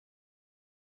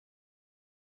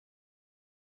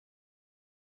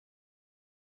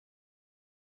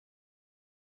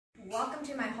Welcome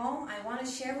to my home. I want to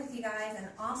share with you guys an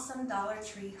awesome Dollar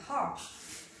Tree haul.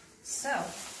 So,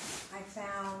 I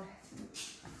found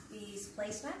these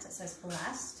placemats. It says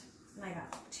Blessed. And I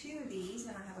got 2 of these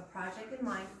and I have a project in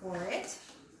mind for it.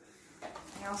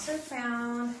 I also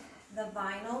found the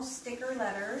vinyl sticker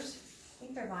letters. I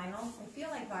think they're vinyl. They feel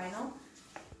like vinyl.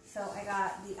 So I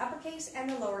got the uppercase and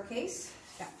the lowercase.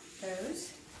 Got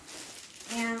those.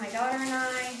 And my daughter and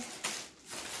I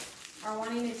are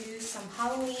wanting to do some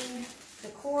Halloween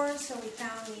decor, so we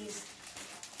found these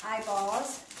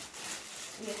eyeballs.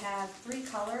 We have 3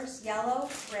 colors, yellow,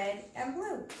 red, and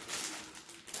blue.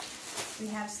 We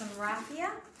have some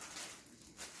raffia.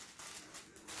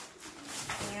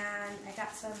 And I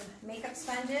got some makeup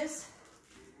sponges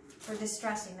for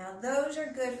distressing. Now those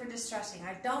are good for distressing.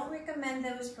 I don't recommend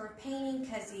those for painting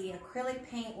because the acrylic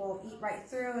paint will eat right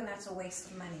through and that's a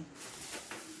waste of money.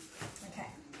 Okay.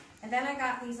 And then I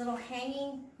got these little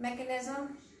hanging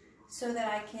mechanism so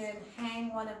that I can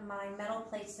hang one of my metal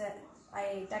plates that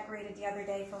I decorated the other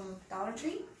day from Dollar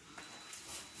Tree.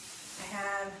 I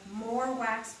have more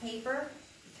wax paper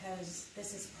because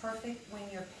this is perfect when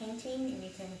you're painting and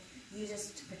you can use this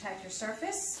to protect your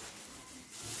surface.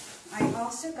 I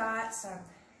also got some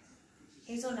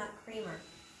hazelnut creamer.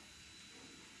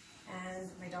 And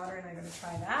my daughter and I are going to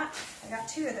try that. I got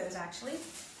 2 of those actually.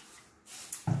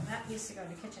 That needs to go in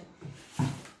the kitchen.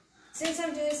 Since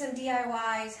I'm doing some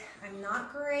DIYs, I'm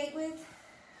not great with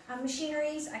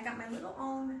machineries. I got my little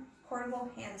own portable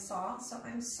hand saw, so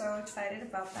I'm so excited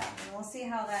about that. And we'll see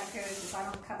how that goes if I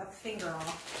don't cut a finger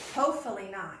off. Hopefully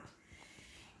not.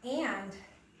 And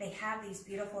they have these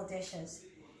beautiful dishes.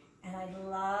 And I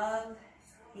love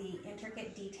the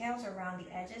intricate details around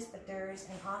the edges, but there's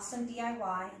an awesome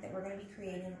DIY that we're going to be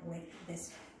creating with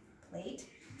this plate.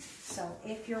 So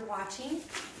if you're watching,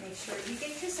 make sure you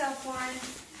get yourself one.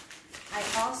 I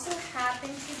also happen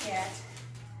to get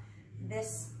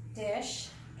this dish,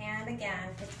 and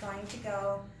again, it's going to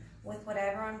go with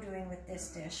whatever I'm doing with this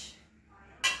dish.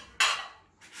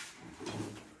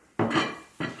 I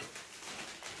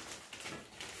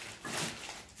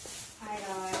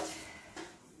got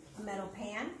a metal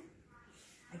pan.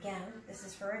 Again, this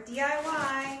is for a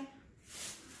DIY.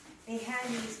 They had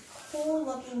these cool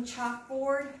looking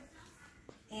chalkboard,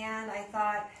 and I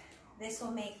thought this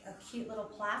will make a cute little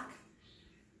plaque.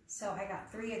 So I got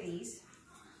 3 of these.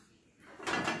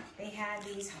 They had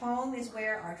these, home is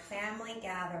where our family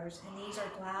gathers, and these are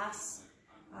glass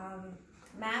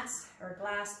mats or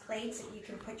glass plates that you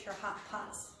can put your hot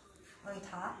pots on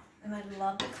top. And I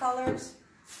love the colors.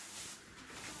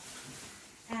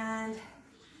 And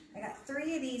I got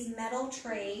 3 of these metal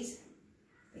trays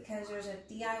because there's a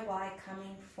DIY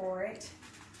coming for it.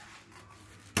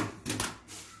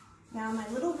 Now my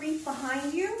little wreath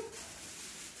behind you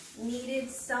needed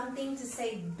something to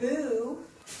say boo,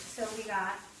 so we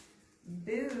got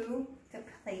boo to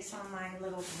place on my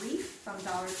little wreath from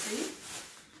Dollar Tree.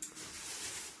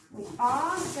 We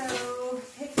also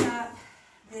picked up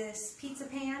this pizza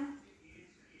pan,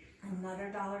 another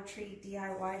Dollar Tree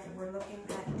DIY that we're looking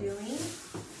at doing.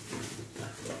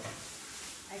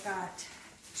 I got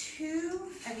 2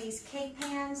 of these cake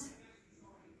pans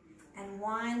and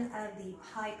 1 of the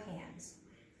pie pans.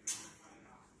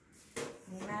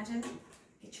 Can you imagine?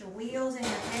 Get your wheels and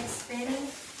your head spinning.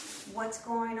 What's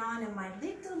going on in my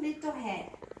little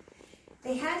head?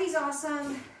 They had these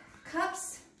awesome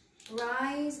cups,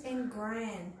 rise and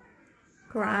grind.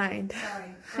 Grind.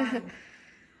 Sorry, grind.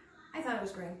 I thought it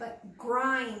was grind, but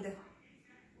grind.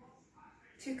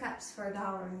 2 cups for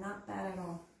 $1, not bad at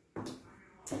all.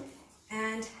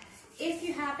 And if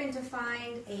you happen to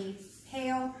find a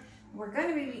pail, we're going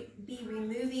to be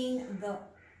removing the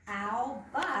owl,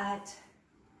 but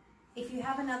if you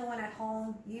have another one at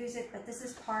home, use it. But this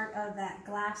is part of that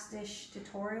glass dish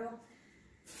tutorial,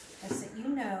 just that you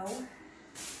know.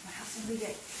 What else did we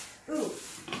get? Ooh,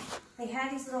 they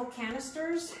had these little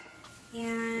canisters,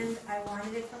 and I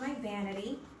wanted it for my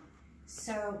vanity.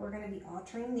 So we're going to be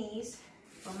altering these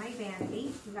for my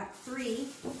vanity. We got 3.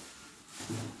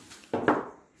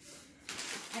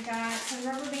 I got some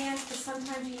rubber bands, because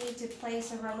sometimes you need to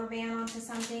place a rubber band onto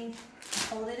something to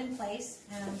hold it in place,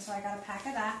 and so I got a pack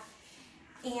of that.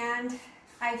 And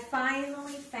I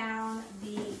finally found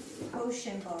the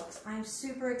potion books. I'm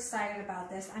super excited about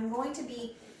this. I'm going to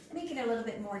be making it a little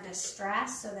bit more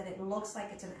distressed so that it looks like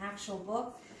it's an actual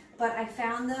book, but I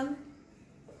found them.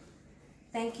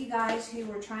 Thank you guys who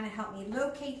were trying to help me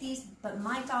locate these, but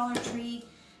my Dollar Tree,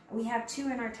 we have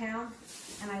 2 in our town,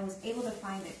 and I was able to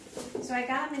find it. So I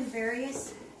got them in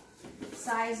various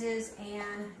sizes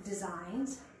and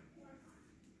designs.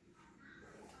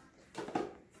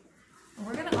 And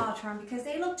we're gonna alter them because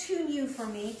they look too new for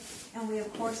me. And we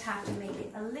of course have to make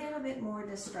it a little bit more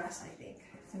distressed, I think,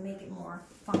 to make it more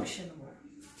functional.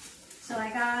 So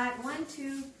I got 1,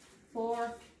 2,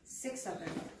 4, 6 of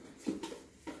them.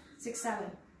 6,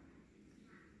 7.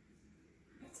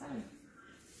 7.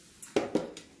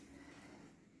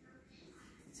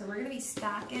 So we're going to be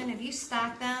stacking. If you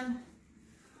stack them,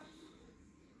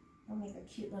 it'll make a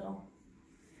cute little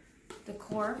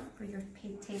decor for your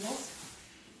tables.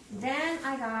 Then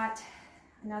I got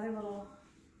another little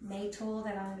May tool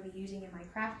that I'm going to be using in my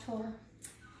craft tool.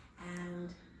 And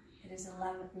it is a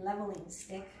leveling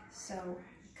stick. So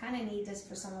I kind of need this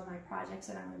for some of my projects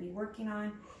that I'm going to be working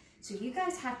on. So you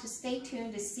guys have to stay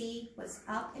tuned to see what's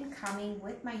up and coming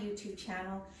with my YouTube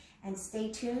channel, and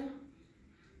stay tuned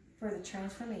for the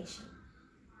transformation.